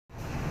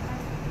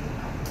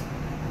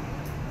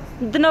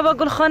دنوا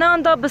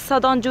گلخانه دا به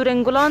صدان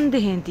جورن گلان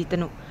دهین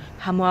دیدنو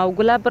همو او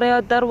گله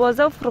برای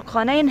دروازه و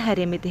فرقخانه این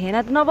هرمی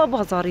دهینه دنوا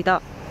بازاری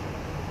دا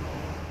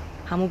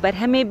همو بر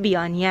همه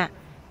بیانیه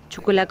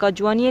چو گلگا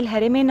جوانی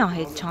الهرمی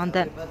ناهید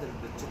چاندن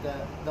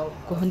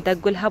که هنده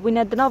گل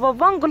هبوینه دنوا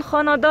وان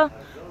گلخانه دا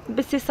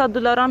به 300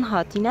 دلاران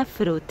هاتینه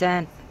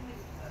فروتن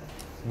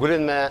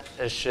گلن ما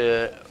اش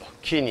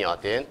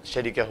کینیاتین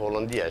شرکت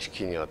هلندی اش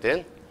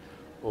کینیاتین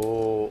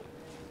و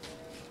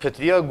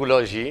پتریا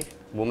گلاجی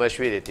بو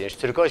مشویدتین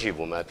اشتراکاشی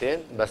بومتین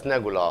بس نه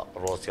گلا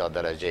روسیا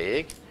درجه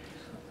یک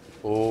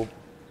و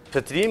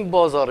پترین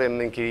بازار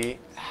من کی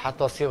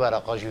حتی 3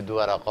 ورقه جی 2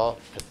 ورقه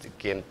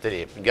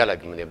کمتری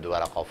گلگ من 2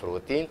 ورقه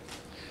فروتین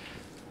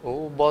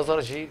و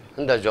بازار جی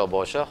هنده جا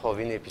باشه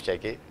خوابین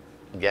پیچکی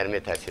گرمه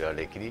تاثیر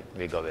کردی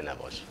ویگاوی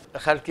نباشه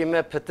خلکی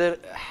ما پتر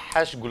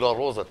 8 گلا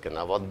روزت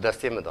کنه و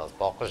دستی مداز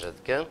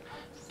باقشت کن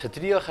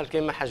پتریا خلکی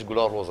ما 8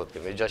 گلا روزت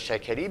کنه جا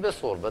شکری به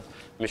صوربت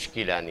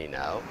مشکلانی نه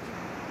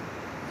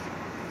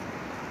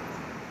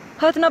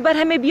هاتنا بر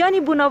همه بیانی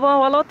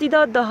بوناوا ولاتی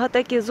دا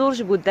دهاته که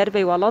زورش بود در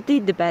وی ولاتی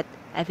دبد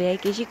اوه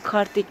اکیجی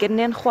کارتی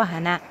کرنین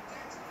خواهنه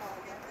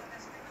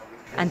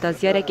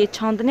اندازیاره که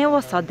چاندنه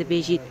و ساده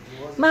بیجید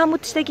ما همو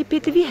تشتاکی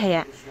پیتوی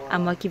هیا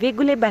اما که وی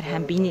گله بر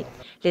هم بینید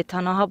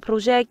لیتاناها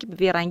پروژه که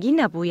بی رنگی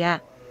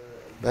نبویه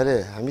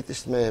بله همی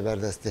تشتمه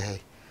بردسته هی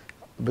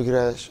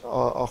بگرش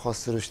آخوا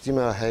سرشتی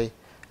ما هی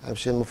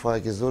همشین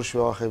مفاهی زور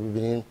شو آخه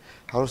ببینین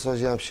هر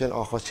ساجی همشین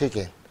آخوا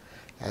چکن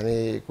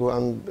يعني كو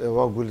ام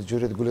واقول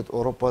جوريت قلت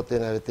اوروبا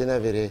تنا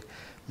فيري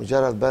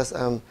مجرد بس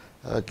ام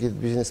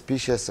اكيد بيزنس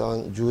بيشس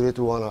عن جوريت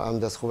وانا ام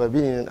داس خوبا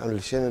بينين ام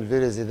الشين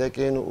الفيري زيدا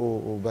كاين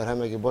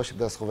وبرهمه باش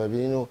داس خوبا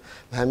بينين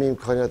وهم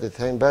امكانيات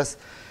تاعين بس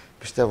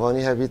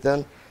بشتواني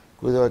هبيتن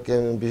كو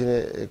كان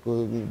بيجن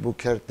كو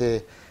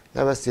بوكرت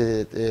نه بس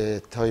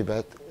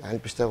تایبت يعني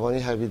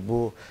بشتواني هبيت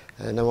بو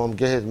نمام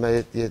جهد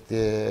ما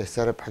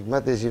سر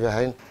بحكمت جيبه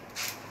هين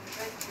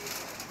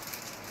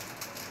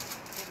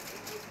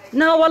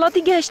نه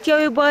ولاتی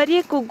گشتیای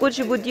باریه کو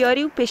گرج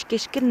بودیاری و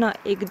پیشکش کرنا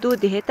یک دو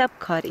دهه تب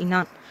کار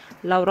اینان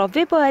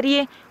لوراوی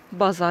باریه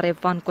بازار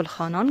وان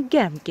گلخانان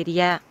گرم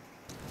گریه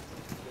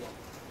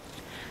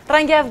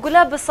رنگ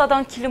افگوله به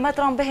 100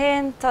 کیلومتران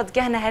بهن تا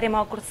دگه نهر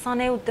ما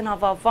کردستانه و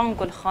دناوا وان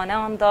گلخانه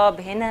آن دا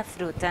بهن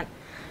فروتن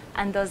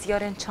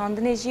اندازیارن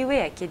چاندن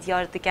جیوه که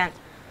دیار دگن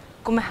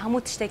کم همو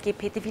تشتکی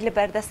پیتوی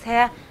لبردست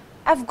هیا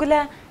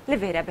افگوله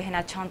لویره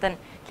بهنه چاندن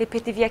لی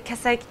پیتوی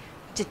کسک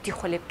جدی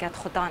خلیب کد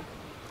خودان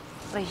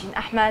ريجين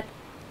أحمد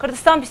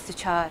كردستان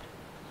 24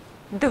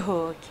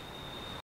 دهوك